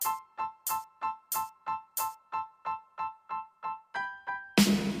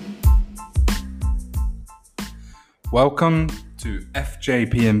Welcome to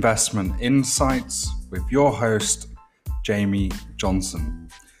FJP Investment Insights with your host, Jamie Johnson.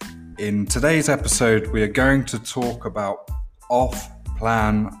 In today's episode, we are going to talk about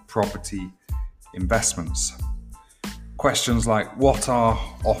off-plan property investments. Questions like, what are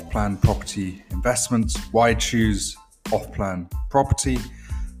off-plan property investments? Why choose off-plan property?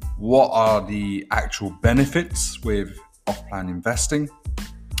 What are the actual benefits with off-plan investing?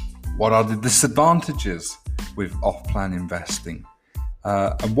 What are the disadvantages with off-plan investing?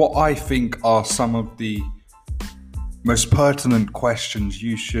 And what I think are some of the most pertinent questions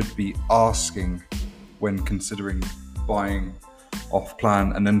you should be asking when considering buying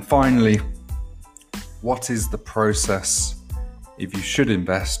off-plan. And then finally, what is the process if you should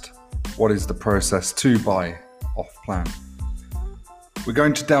invest? What is the process to buy off-plan? We're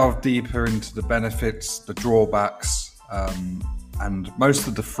going to delve deeper into the benefits, the drawbacks, and most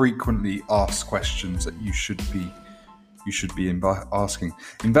of the frequently asked questions that you should be asking.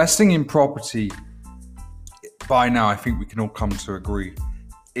 Investing in property, by now I think we can all come to agree,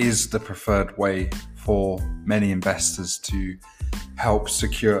 is the preferred way for many investors to help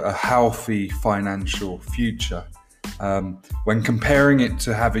secure a healthy financial future. When comparing it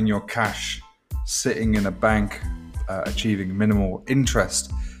to having your cash sitting in a bank, achieving minimal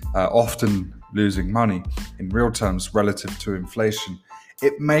interest, often losing money in real terms relative to inflation,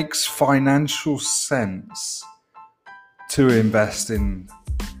 it makes financial sense to invest in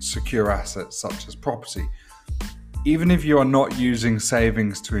secure assets such as property. Even if you are not using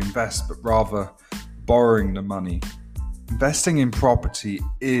savings to invest, but rather borrowing the money, investing in property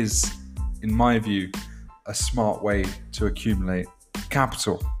is, in my view, a smart way to accumulate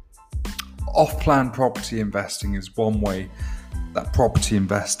capital. Off-plan property investing is one way that property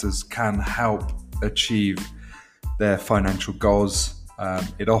investors can help achieve their financial goals.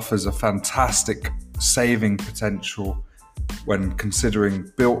 It offers a fantastic saving potential when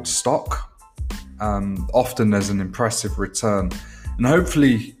considering built stock. Often there's an impressive return, and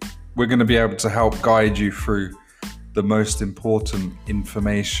hopefully we're going to be able to help guide you through the most important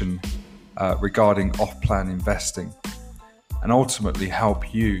information regarding off-plan investing, and ultimately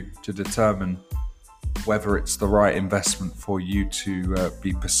help you to determine whether it's the right investment for you to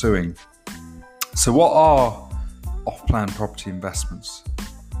be pursuing. So what are off-plan property investments?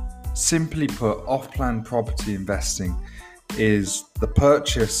 Simply put, off-plan property investing is the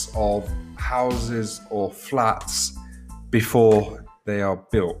purchase of houses or flats before they are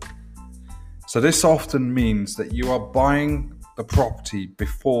built. So this often means that you are buying the property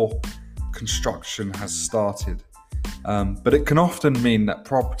before construction has started. But it can often mean that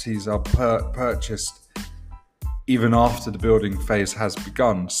properties are purchased even after the building phase has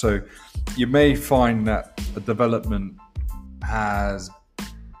begun. So you may find that a development has,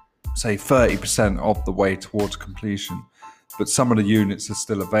 say, 30% of the way towards completion, but some of the units are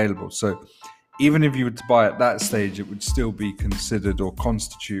still available. So even if you were to buy at that stage, it would still be considered or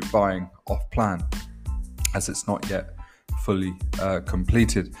constitute buying off-plan, as it's not yet fully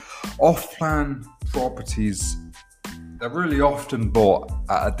completed. Off-plan properties, they're really often bought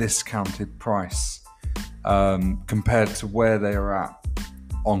at a discounted price compared to where they are at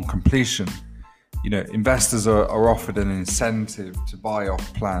on completion. Investors are offered an incentive to buy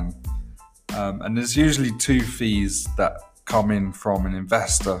off-plan, and there's usually two fees that come in from an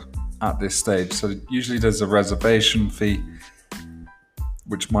investor at this stage. So usually there's a reservation fee,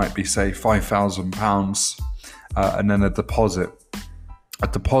 which might be, say, £5,000, and then a deposit. A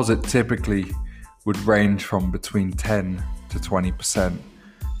deposit typically would range from between 10 to 20%,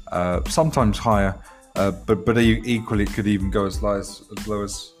 sometimes higher, but equally it could even go as low as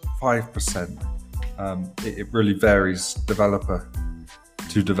 5%. It really varies developer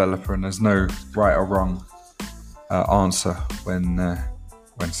to developer, and there's no right or wrong answer when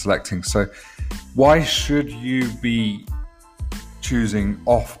selecting. So why should you be choosing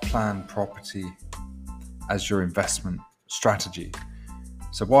off-plan property as your investment strategy?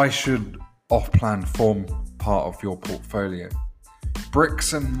 So why should off-plan form part of your portfolio?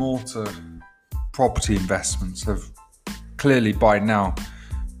 Bricks and mortar property investments have clearly by now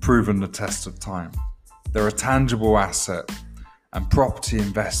proven the test of time. They're a tangible asset, and property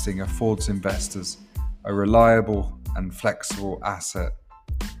investing affords investors a reliable and flexible asset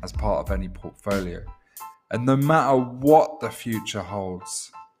as part of any portfolio. And no matter what the future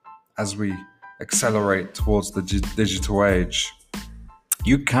holds, as we accelerate towards the digital age,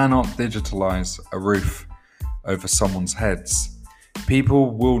 you cannot digitalize a roof over someone's heads.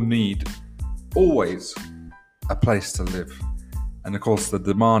 People will need always a place to live. And of course, the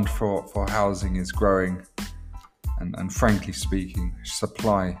demand for housing is growing, and frankly speaking,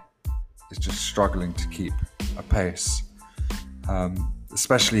 supply is just struggling to keep a pace.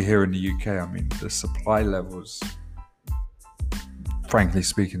 Especially here in the UK, I mean, the supply levels, frankly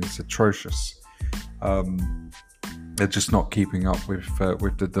speaking, it's atrocious. They're just not keeping up with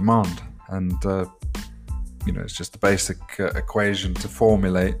the demand, and it's just a basic equation to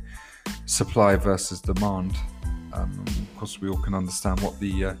formulate supply versus demand. Of course, we all can understand what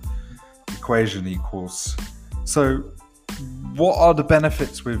the equation equals. So, what are the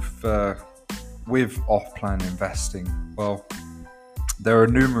benefits with off-plan investing? Well, there are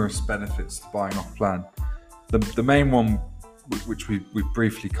numerous benefits to buying off-plan. The main one, which we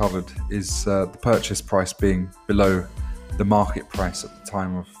briefly covered, is the purchase price being below the market price at the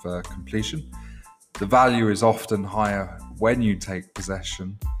time of completion. The value is often higher when you take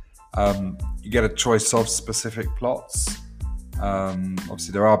possession. You get a choice of specific plots.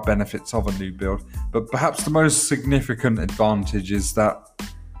 Obviously, there are benefits of a new build, but perhaps the most significant advantage is that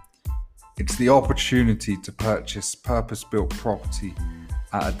it's the opportunity to purchase purpose-built property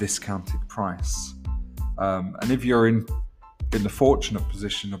at a discounted price. And if you're in the fortunate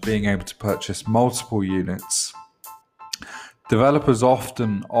position of being able to purchase multiple units, developers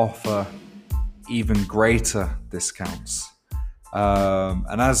often offer even greater discounts.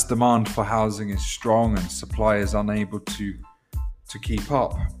 And as demand for housing is strong and supply is unable to keep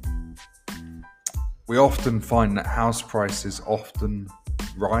up, we often find that house prices often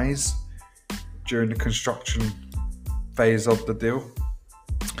rise during the construction phase of the deal.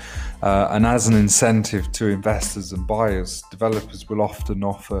 And as an incentive to investors and buyers, developers will often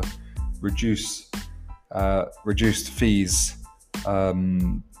offer reduced fees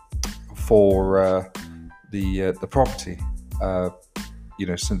for the property,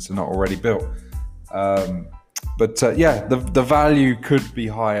 since they're not already built. The value could be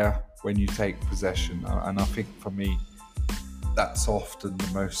higher when you take possession, and I think for me, that's often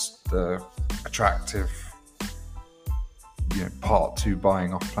the most attractive part to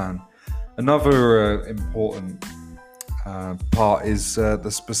buying off plan. Another important part is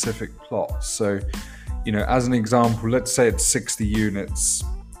the specific plot. So, as an example, let's say it's 60 units.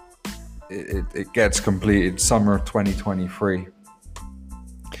 It gets completed summer of 2023.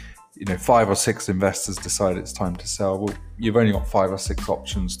 5 or 6 investors decide it's time to sell. Well, you've only got 5 or 6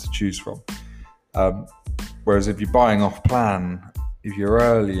 options to choose from. Whereas if you're buying off plan, if you're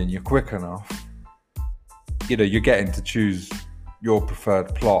early and you're quick enough, you're getting to choose your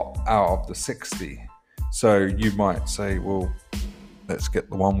preferred plot out of the 60. So you might say, well, let's get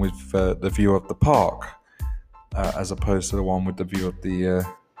the one with the view of the park, as opposed to the one with the view of the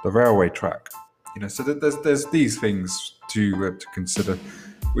railway track. So there's these things to consider,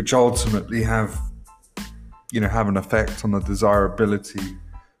 which ultimately have an effect on the desirability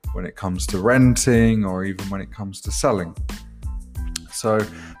when it comes to renting or even when it comes to selling. So,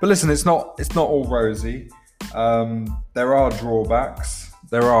 but listen, it's not all rosy. There are drawbacks,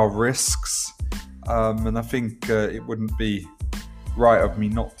 there are risks, and I think it wouldn't be right of me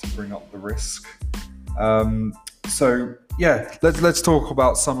not to bring up the risk. Let's talk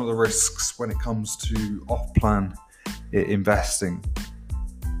about some of the risks when it comes to off-plan investing.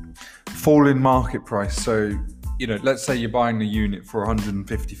 Fall in market price. So, let's say you're buying a unit for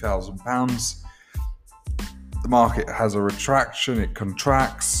 £150,000. The market has a retraction, it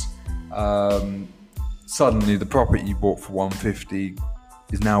contracts. Suddenly the property you bought for 150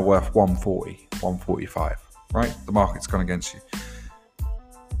 is now worth 140, 145, right? The market's gone against you.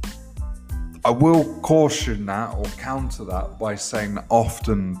 I will caution that or counter that by saying that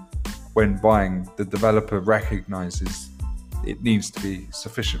often when buying, the developer recognizes it needs to be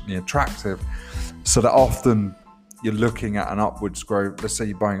sufficiently attractive, so that often you're looking at an upwards growth. Let's say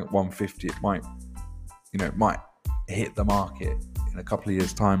you're buying at 150, it might hit the market in a couple of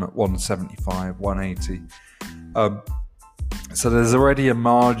years' time at 175, 180. So there's already a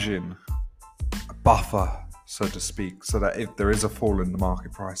margin, a buffer, so to speak, so that if there is a fall in the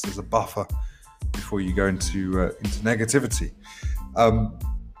market price, there's a buffer before you go into negativity.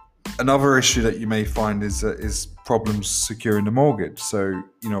 Another issue that you may find is problems securing the mortgage. So,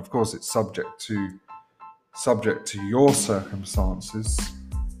 of course, it's subject to your circumstances.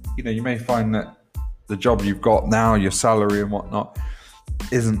 You may find that the job you've got now, your salary and whatnot,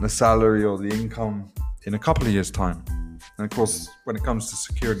 isn't the salary or the income in a couple of years' time. And of course, when it comes to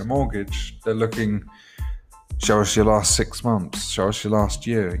securing a mortgage, they're looking, show us your last 6 months, show us your last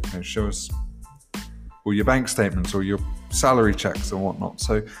year, show us all your bank statements or your salary checks and whatnot.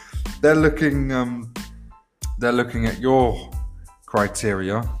 So they're looking at your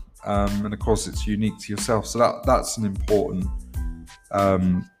criteria, and of course it's unique to yourself. So that's an important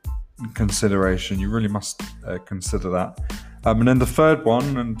consideration. You really must consider that. And then the third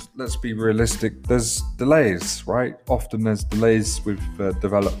one, and let's be realistic, there's delays, right? Often there's delays with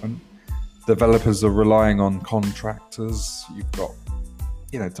development. Developers are relying on contractors. You've got,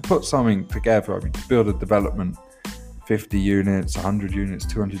 to put something together, to build a development, 50 units, 100 units,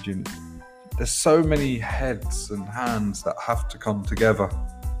 200 units, there's so many heads and hands that have to come together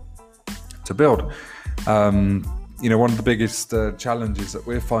to build. One of the biggest challenges that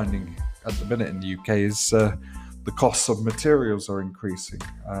we're finding at the minute in the UK is the costs of materials are increasing,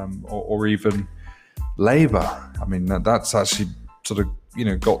 or even labour. That's actually sort of,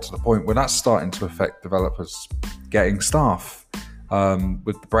 got to the point where that's starting to affect developers getting staff.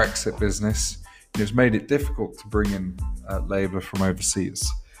 With the Brexit business, it's made it difficult to bring in labour from overseas.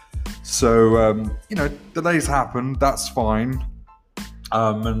 So, delays happen, that's fine.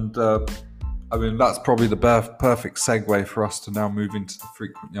 That's probably the perfect segue for us to now move into the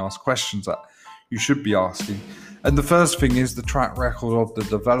frequently asked questions that you should be asking. And the first thing is the track record of the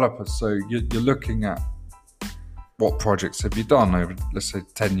developer. So you're looking at what projects have you done over, let's say,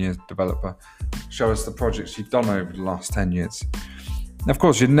 10 years developer. Show us the projects you've done over the last 10 years. Of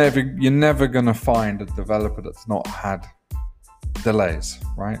course, you're never going to find a developer that's not had delays,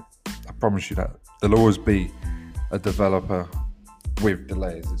 right? I promise you that. There'll always be a developer with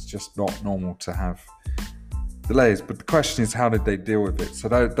delays. It's just not normal to have delays. But the question is, how did they deal with it? So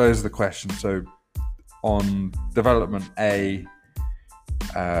those are the questions. So on development A,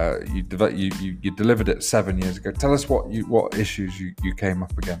 you delivered it 7 years ago. Tell us what issues you came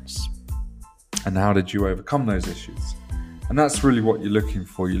up against, and how did you overcome those issues? And that's really what you're looking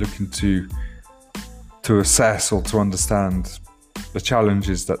for. You're looking to assess or to understand the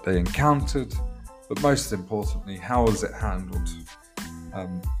challenges that they encountered, but most importantly, how was it handled?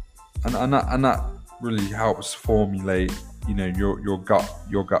 And that really helps formulate, your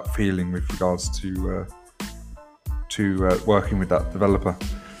gut feeling with regards to working with that developer.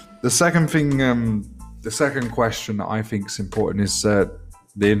 The second question that I think is important is the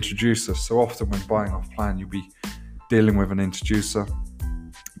introducer. So often when buying off plan, you'll be dealing with an introducer.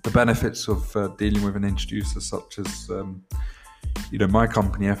 The benefits of dealing with an introducer, such as my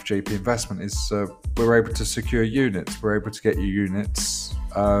company FJP Investment, is we're able to secure units. We're able to get you units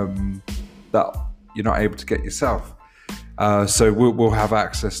that you're not able to get yourself. So we'll have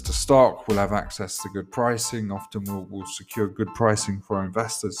access to stock. We'll have access to good pricing. Often we'll secure good pricing for our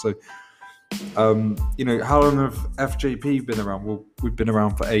investors. So how long have FJP been around? Well, we've been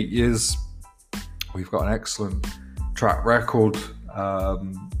around for 8 years. We've got an excellent track record.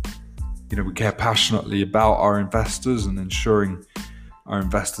 We care passionately about our investors and ensuring our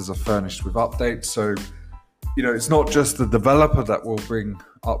investors are furnished with updates. So, it's not just the developer that will bring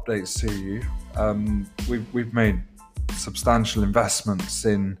updates to you. We've made substantial investments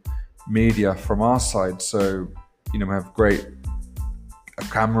in media from our side. So, we have great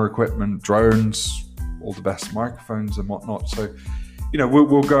camera equipment, drones, all the best microphones and whatnot. So,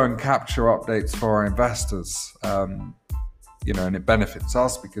 we'll go and capture updates for our investors. And it benefits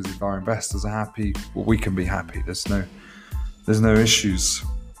us because if our investors are happy, well, we can be happy. There's no issues.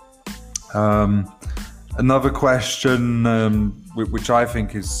 Another question, which I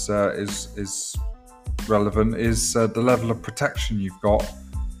think is relevant, is the level of protection you've got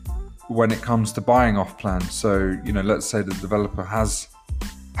when it comes to buying off plan. So, let's say the developer has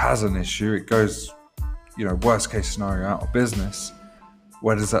an issue. It goes, worst case scenario, out of business.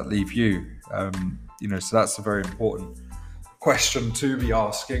 Where does that leave you? So that's a very important question to be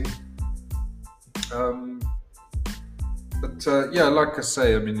asking. Like I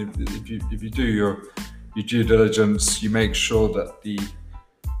say, if you do your due diligence, you make sure that the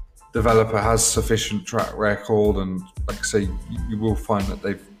developer has sufficient track record, and like I say, you will find that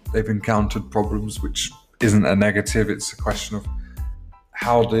they've encountered problems, which isn't a negative. It's a question of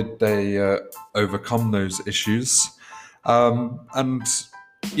how did they overcome those issues, and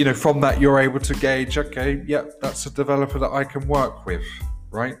from that you're able to gauge, okay, that's a developer that I can work with,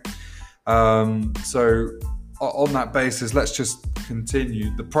 right? So on that basis, let's just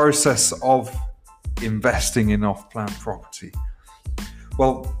continue the process of investing in off-plan property.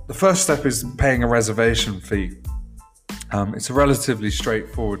 Well, the first step is paying a reservation fee. It's a relatively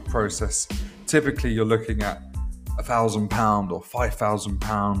straightforward process. Typically, you're looking at £1,000 or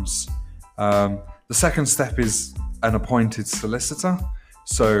 £5,000. The second step is an appointed solicitor.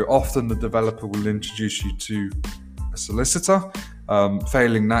 So often the developer will introduce you to a solicitor.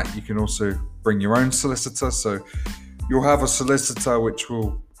 Failing that, you can also bring your own solicitor. So you'll have a solicitor which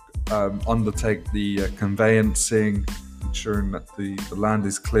will undertake the conveyancing, ensuring that the land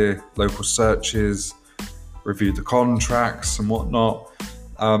is clear, local searches, review the contracts and whatnot.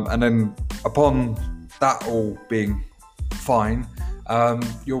 And then upon that all being fine.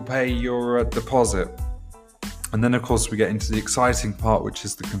 You'll pay your deposit. And then, of course, we get into the exciting part, which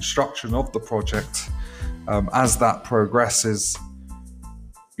is the construction of the project. As that progresses,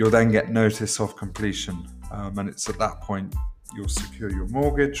 you'll then get notice of completion. And it's at that point you'll secure your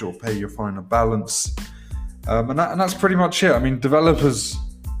mortgage or pay your final balance. And that's pretty much it. I mean, developers,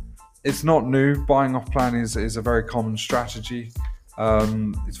 it's not new. Buying off plan is a very common strategy.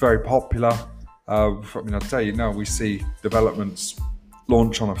 It's very popular. I mean, I'll tell you now, we see developments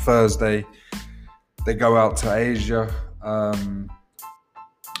launch on a Thursday. They go out to Asia.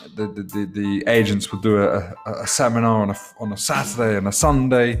 The agents will do a seminar on a Saturday and a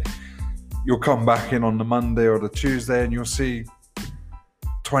Sunday. You'll come back in on the Monday or the Tuesday, and you'll see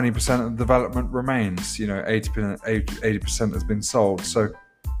 20% of the development remains. 80% has been sold. So,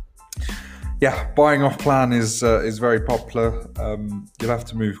 yeah, buying off plan is very popular. You'll have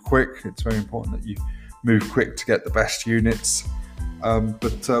to move quick. It's very important that you move quick to get the best units.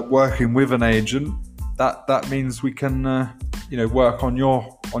 But working with an agent, that means we can work on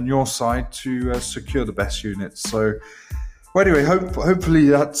your side to secure the best units. So, well, anyway, hopefully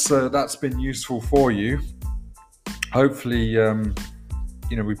that's been useful for you. Hopefully,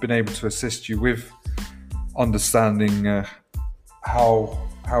 we've been able to assist you with understanding how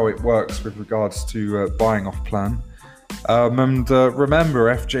it works with regards to buying off plan. And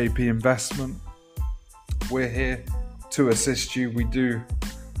remember, FJP Investment, we're here to assist you. We do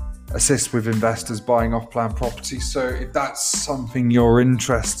assist with investors buying off plan property. So if that's something you're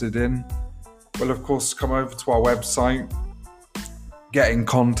interested in, well, of course, come over to our website, get in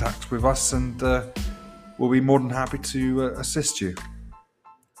contact with us, and we'll be more than happy to assist you.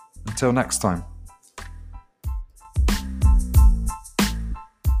 Until next time.